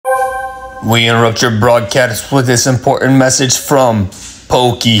We interrupt your broadcast with this important message from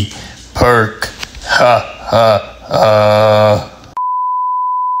Pokey Perk. Ha ha ha.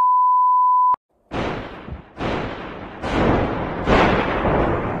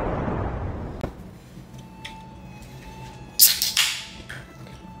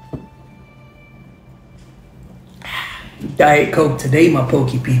 Diet Coke today, my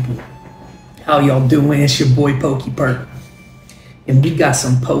Pokey people. How y'all doing? It's your boy Pokey Perk. And we got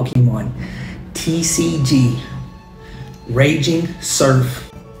some Pokemon TCG Raging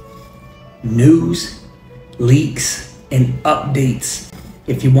Surf news, leaks, and updates.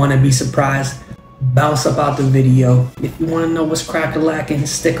 If you want to be surprised, bounce up out the video. If you want to know what's crack-a-lacking,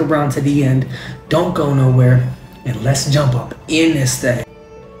 stick around to the end. Don't go nowhere, and let's jump up in this thing.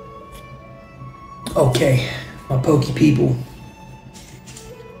 Okay, my Pokey people.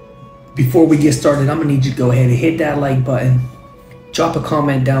 Before we get started, I'm gonna need you to go ahead and hit that like button, drop a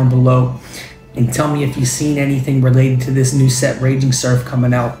comment down below, and tell me if you've seen anything related to this new set Raging Surf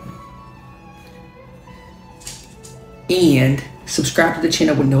coming out. And subscribe to the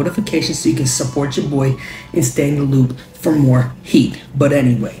channel with notifications so you can support your boy and stay in the loop for more heat. But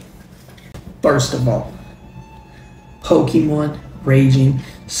anyway, first of all, Pokemon Raging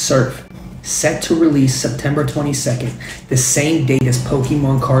Surf. Set to release September 22nd, the same date as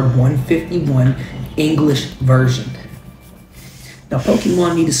Pokemon Card 151 English version. Now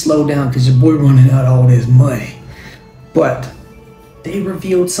Pokemon need to slow down because your boy running out of all this money. But they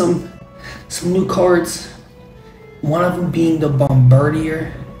revealed some new cards. One of them being the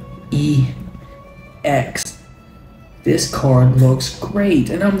Bombardier EX. This card looks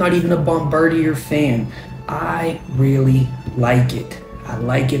great, and I'm not even a Bombardier fan. I really like it. I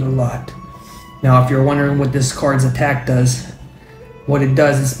like it a lot. Now, if you're wondering what this card's attack does, what it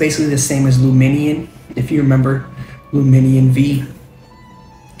does is basically the same as Luminion. If you remember Luminion V,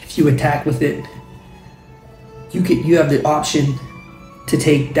 if you attack with it, you have the option to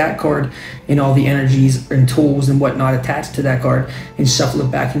take that card and all the energies and tools and whatnot attached to that card and shuffle it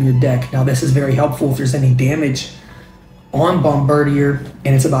back in your deck. Now, this is very helpful if there's any damage on Bombardier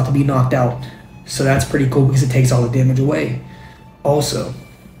and it's about to be knocked out. So that's pretty cool because it takes all the damage away. Also,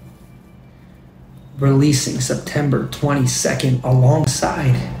 releasing September 22nd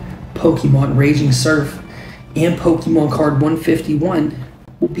alongside Pokemon Raging Surf and Pokemon Card 151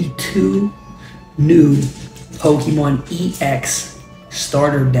 will be two new Pokemon EX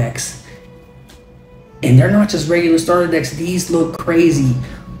starter decks. And they're not just regular starter decks, these look crazy.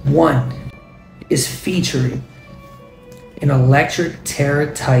 One is featuring an electric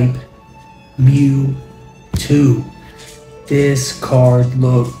Tera type Mewtwo. This card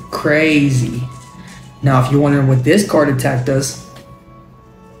looked crazy. Now, if you're wondering what this card attack does,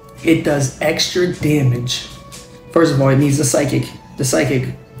 it does extra damage. First of all, it needs the psychic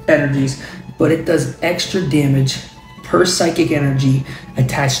energies, but it does extra damage per psychic energy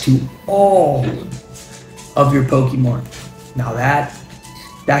attached to all of your Pokemon. Now that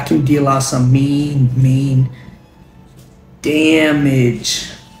can deal out some mean damage.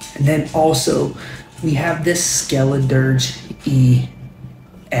 And then also, we have this Skeledirge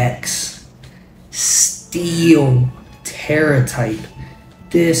EX. Steel Tera type.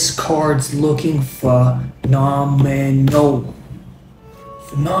 This card's looking phenomenal.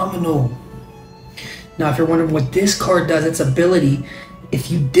 Phenomenal. Now, if you're wondering what this card does, its ability,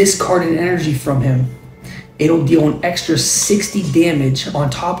 if you discard an energy from him, it'll deal an extra 60 damage on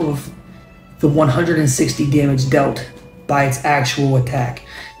top of the 160 damage dealt by its actual attack.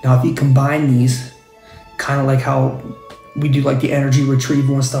 Now, if you combine these, kind of like how we do like the energy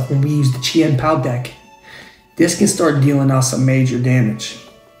retrieval and stuff when we use the Chien Pao deck, this can start dealing out some major damage.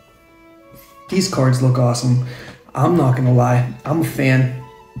 These cards look awesome. I'm not gonna lie, I'm a fan.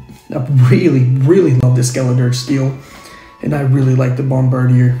 I really love the Skeledirge Steel, and I really like the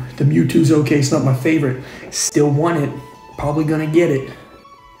Bombardier. The Mewtwo's okay, it's not my favorite. Still want it, probably gonna get it.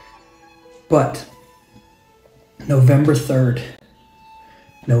 But November 3rd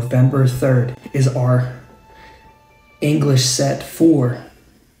is our English set for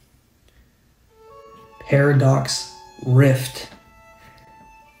Paradox Rift.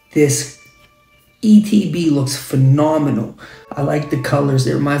 This ETB looks phenomenal. I like the colors.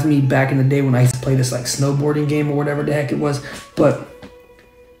 It reminds me back in the day when I used to play this like snowboarding game or whatever the heck it was. But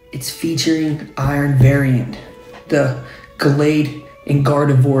it's featuring Iron variant. The Glade and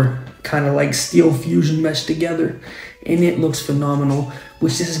Gardevoir kind of like steel fusion meshed together. And it looks phenomenal,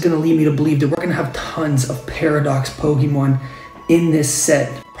 which this is going to lead me to believe that we're going to have tons of Paradox Pokemon in this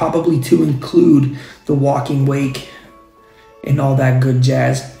set, probably to include the Walking Wake and all that good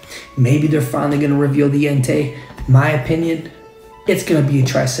jazz. Maybe they're finally going to reveal the Entei. My opinion, It's gonna be a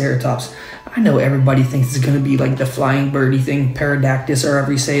Triceratops. I know everybody thinks it's gonna be like the flying birdie thing, Paradactys, or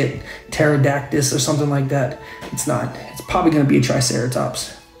however you say it, Pterodactys or something like that. It's not. It's probably gonna be a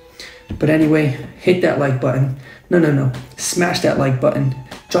Triceratops. But anyway, hit that like button. No. Smash that like button.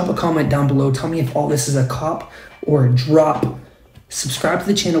 Drop a comment down below. Tell me if all this is a cop or a drop. Subscribe to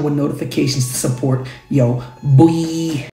the channel with notifications to support. Yo, boy.